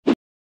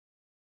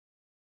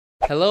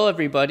Hello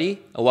everybody,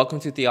 and welcome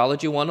to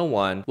Theology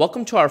 101.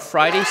 Welcome to our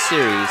Friday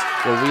series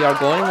where we are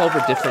going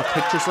over different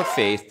pictures of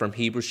faith from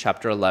Hebrews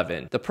chapter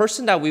 11. The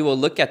person that we will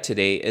look at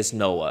today is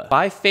Noah.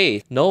 By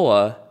faith,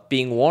 Noah,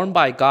 being warned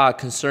by God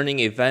concerning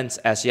events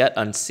as yet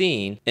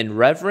unseen, in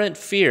reverent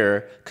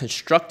fear,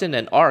 constructed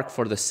an ark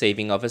for the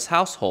saving of his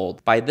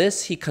household. By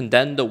this he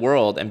condemned the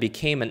world and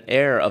became an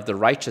heir of the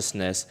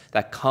righteousness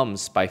that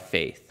comes by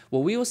faith.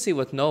 What we will see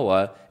with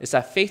Noah is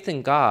that faith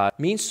in God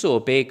means to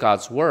obey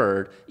God's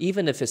word,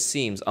 even if it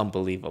seems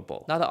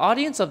unbelievable. Now, the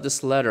audience of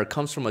this letter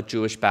comes from a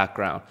Jewish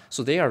background,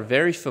 so they are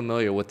very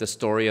familiar with the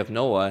story of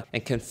Noah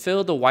and can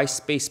fill the white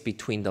space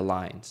between the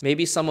lines.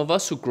 Maybe some of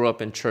us who grew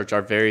up in church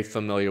are very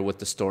familiar with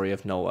the story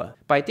of Noah,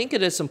 but I think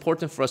it is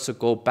important for us to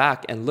go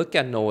back and look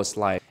at Noah's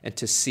life and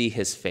to see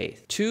his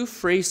faith. Two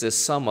phrases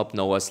sum up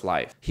Noah's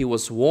life. He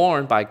was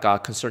warned by God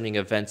concerning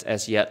events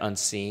as yet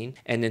unseen,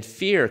 and in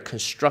fear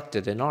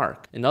constructed an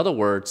ark. In other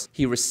words,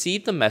 he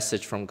received the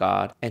message from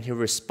God and he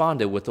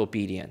responded with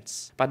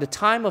obedience. By the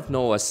time of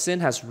Noah, sin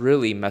has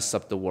really messed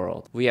up the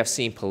world. We have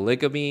seen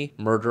polygamy,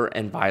 murder,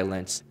 and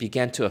violence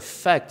began to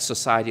affect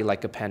society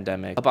like a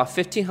pandemic. About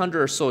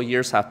 1500 or so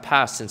years have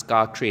passed since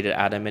God created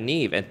Adam and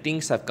Eve, and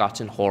things have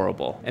gotten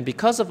horrible. And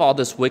because of all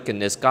this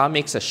wickedness, God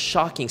makes a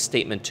shocking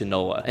statement to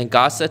Noah. And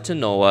God said to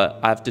Noah,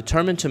 I have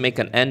determined to make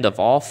an end of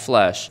all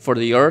flesh, for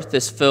the earth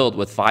is filled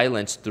with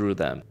violence through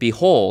them.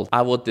 Behold,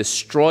 I will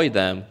destroy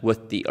them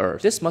with the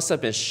earth. This must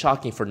have been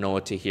shocking for Noah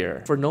to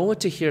hear. For Noah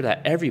to hear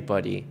that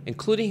everybody,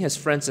 including his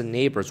friends and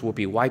neighbors, will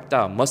be wiped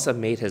out must have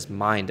made his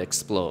mind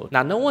explode.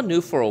 Now, no one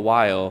knew for a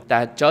while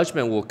that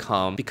judgment will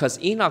come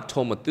because Enoch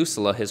told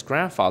Methuselah, his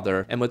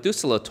grandfather, and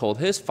Methuselah told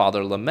his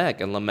father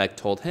Lamech, and Lamech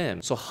told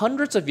him. So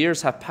hundreds of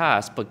years have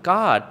passed, but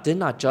God did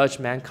not judge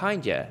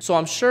mankind yet. So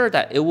I'm sure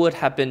that it would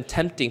have been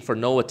tempting for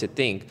Noah to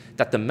think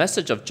that the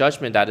message of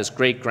judgment that his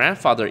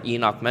great-grandfather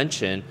Enoch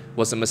mentioned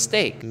was a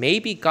mistake.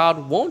 Maybe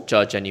God won't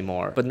judge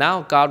anymore. But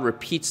now God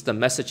repeats the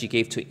message he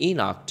gave to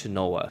Enoch to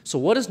Noah. So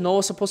what is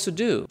Noah supposed to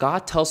do?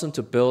 God tells him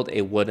to build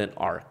a wooden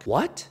ark.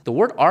 What? The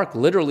word ark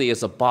literally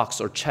is a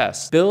box or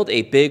chest. Build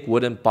a big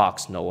wooden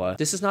box, Noah.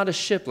 This is not a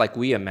ship like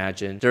we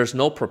imagine. There's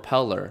no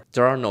propeller,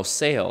 there are no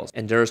sails,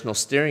 and there is no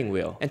steering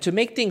wheel. And to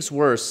make things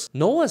worse,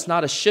 Noah is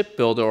not a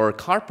shipbuilder or a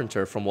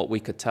carpenter from what we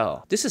could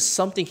tell. This is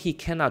something he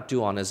cannot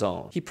do on his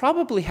own. He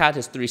probably had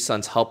his 3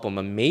 sons help him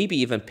and maybe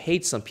even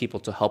paid some people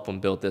to help him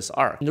build this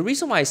ark. And the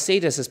reason why I say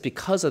this is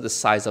because of the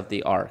size of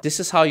the ark. This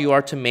is how you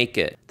are to make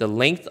it. The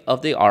length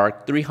of the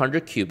ark,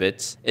 300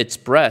 cubits, its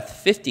breadth,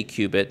 50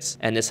 cubits,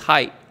 and its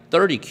height,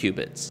 30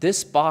 cubits.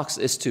 This box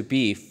is to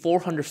be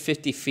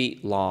 450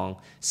 feet long,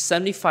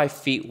 75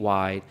 feet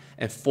wide,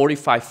 and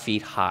 45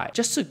 feet high.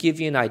 Just to give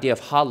you an idea of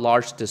how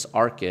large this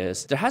ark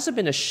is, there hasn't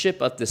been a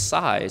ship of this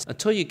size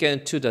until you get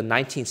into the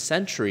 19th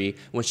century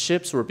when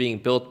ships were being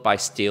built by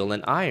steel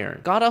and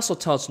iron. God also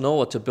tells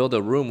Noah to build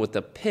a room with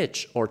a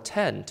pitch or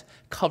tent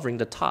covering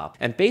the top.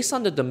 And based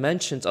on the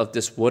dimensions of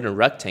this wooden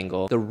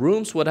rectangle, the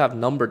rooms would have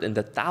numbered in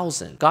the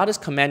thousands. God is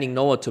commanding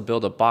Noah to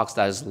build a box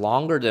that is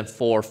longer than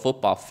 4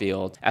 football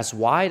fields, as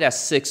wide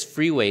as 6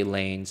 freeway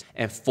lanes,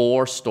 and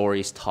 4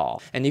 stories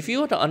tall. And if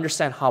you were to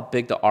understand how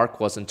big the ark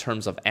was in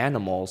terms of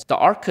animals, the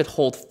ark could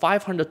hold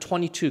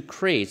 522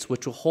 crates,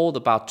 which will hold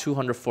about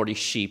 240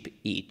 sheep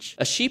each.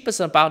 A sheep is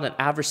about an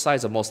average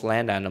size of most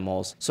land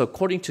animals, so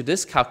according to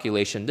this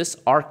calculation, this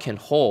ark can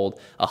hold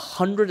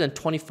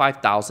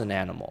 125,000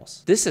 animals.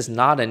 This is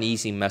not an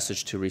easy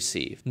message to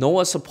receive.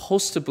 Noah is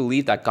supposed to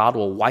believe that God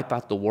will wipe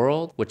out the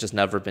world, which has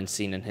never been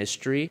seen in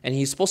history, and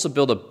he's supposed to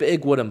build a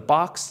big wooden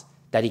box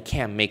that he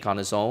can't make on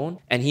his own,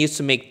 and he used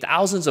to make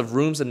thousands of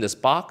rooms in this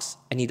box,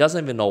 and he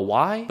doesn't even know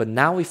why. But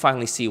now we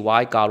finally see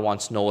why God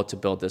wants Noah to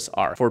build this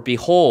ark. For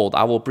behold,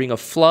 I will bring a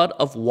flood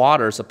of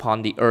waters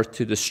upon the earth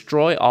to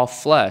destroy all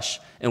flesh,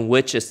 in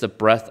which is the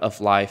breath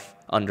of life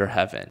under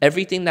heaven.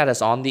 Everything that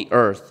is on the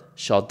earth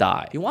shall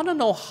die. You want to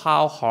know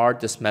how hard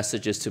this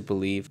message is to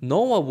believe?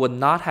 Noah would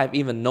not have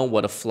even known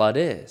what a flood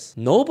is.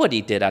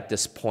 Nobody did at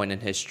this point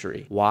in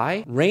history.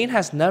 Why? Rain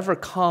has never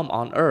come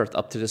on earth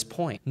up to this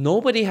point.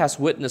 Nobody has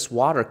witnessed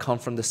water come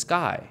from the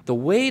sky. The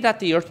way that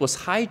the earth was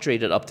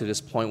hydrated up to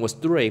this point was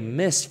through a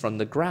mist from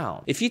the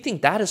ground. If you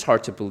think that is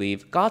hard to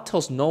believe, God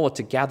tells Noah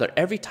to gather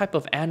every type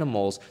of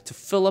animals to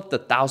fill up the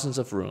thousands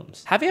of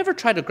rooms. Have you ever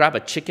tried to grab a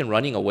chicken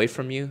running away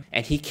from you?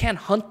 And he can't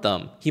hunt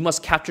them. He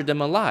must capture them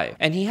alive.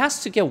 And he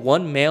has to get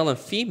one male and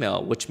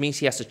female, which means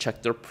he has to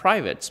check their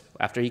privates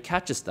after he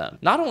catches them.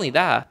 Not only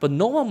that, but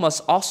Noah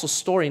must also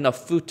store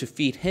enough food to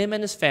feed him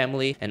and his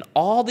family and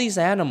all these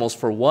animals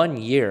for 1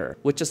 year,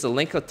 which is the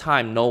length of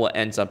time Noah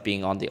ends up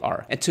being on the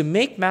ark. And to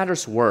make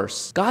matters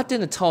worse, God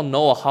didn't tell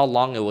Noah how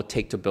long it would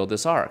take to build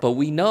this ark. But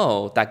we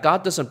know that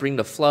God doesn't bring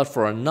the flood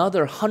for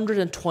another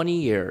 120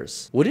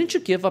 years. Wouldn't you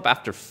give up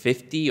after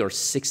 50 or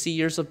 60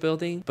 years of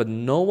building? But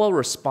Noah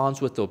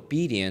responds with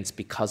obedience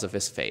because of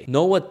his faith.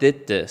 Noah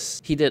did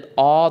this. He did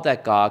all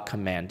that God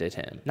commanded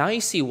him. Now you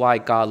see why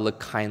God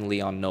looked kindly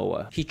heavily on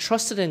Noah. He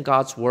trusted in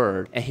God's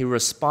word and he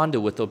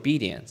responded with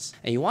obedience.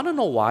 And you want to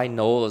know why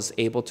Noah was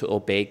able to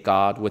obey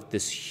God with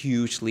this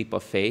huge leap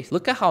of faith?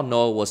 Look at how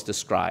Noah was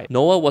described.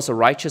 Noah was a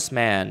righteous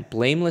man,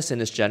 blameless in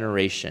his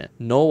generation.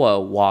 Noah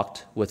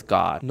walked with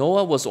God.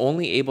 Noah was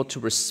only able to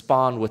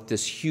respond with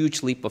this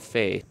huge leap of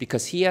faith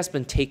because he has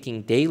been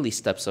taking daily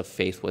steps of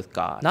faith with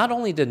God. Not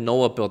only did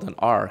Noah build an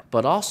ark,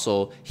 but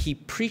also he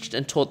preached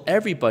and told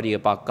everybody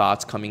about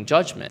God's coming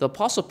judgment. The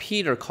Apostle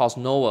Peter calls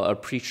Noah a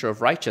preacher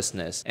of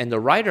righteousness, and the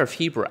writer of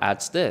Hebrew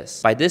adds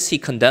this: by this he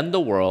condemned the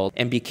world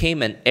and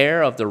became an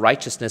heir of the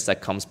righteousness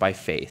that comes by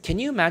faith. Can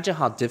you imagine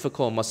how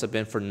difficult it must have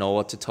been for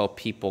Noah to tell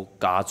people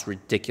God's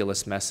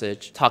ridiculous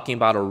message, talking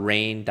about a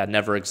rain that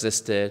never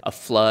existed, a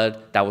flood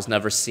that was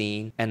never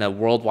seen, and a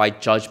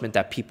worldwide judgment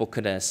that people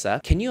couldn't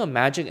accept? Can you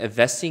imagine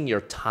investing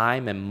your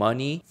time and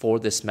money for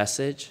this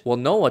message? Well,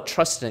 Noah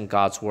trusted in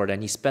God's word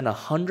and he spent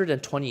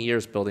 120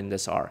 years building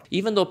this ark.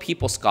 Even though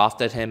people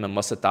scoffed at him and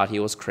must have thought he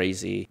was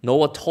crazy,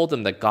 Noah told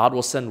them that God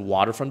will send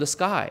water from the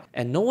sky.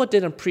 And Noah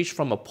didn't preach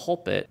from a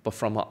pulpit, but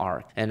from an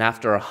ark. And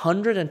after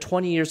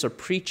 120 years of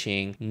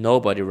preaching,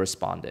 nobody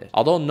responded.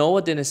 Although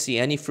Noah didn't see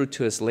any fruit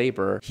to his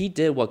labor, he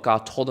did what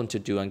God told him to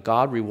do, and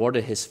God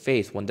rewarded his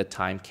faith when the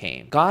time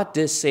came. God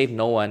did save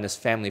Noah and his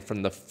family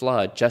from the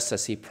flood just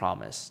as he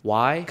promised.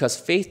 Why? Because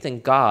faith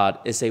in God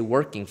is a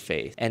working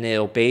faith, and it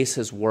obeys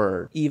his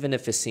word, even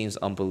if it seems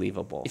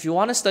unbelievable. If you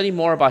want to study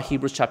more about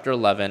Hebrews chapter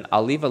 11,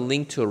 I'll leave a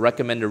link to a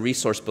recommended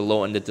resource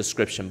below in the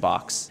description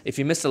box. If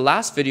you missed the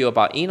last video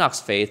about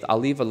Enoch's faith, I'll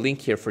leave a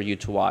link here for you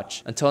to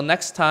watch. Until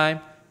next time,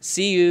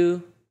 see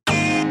you!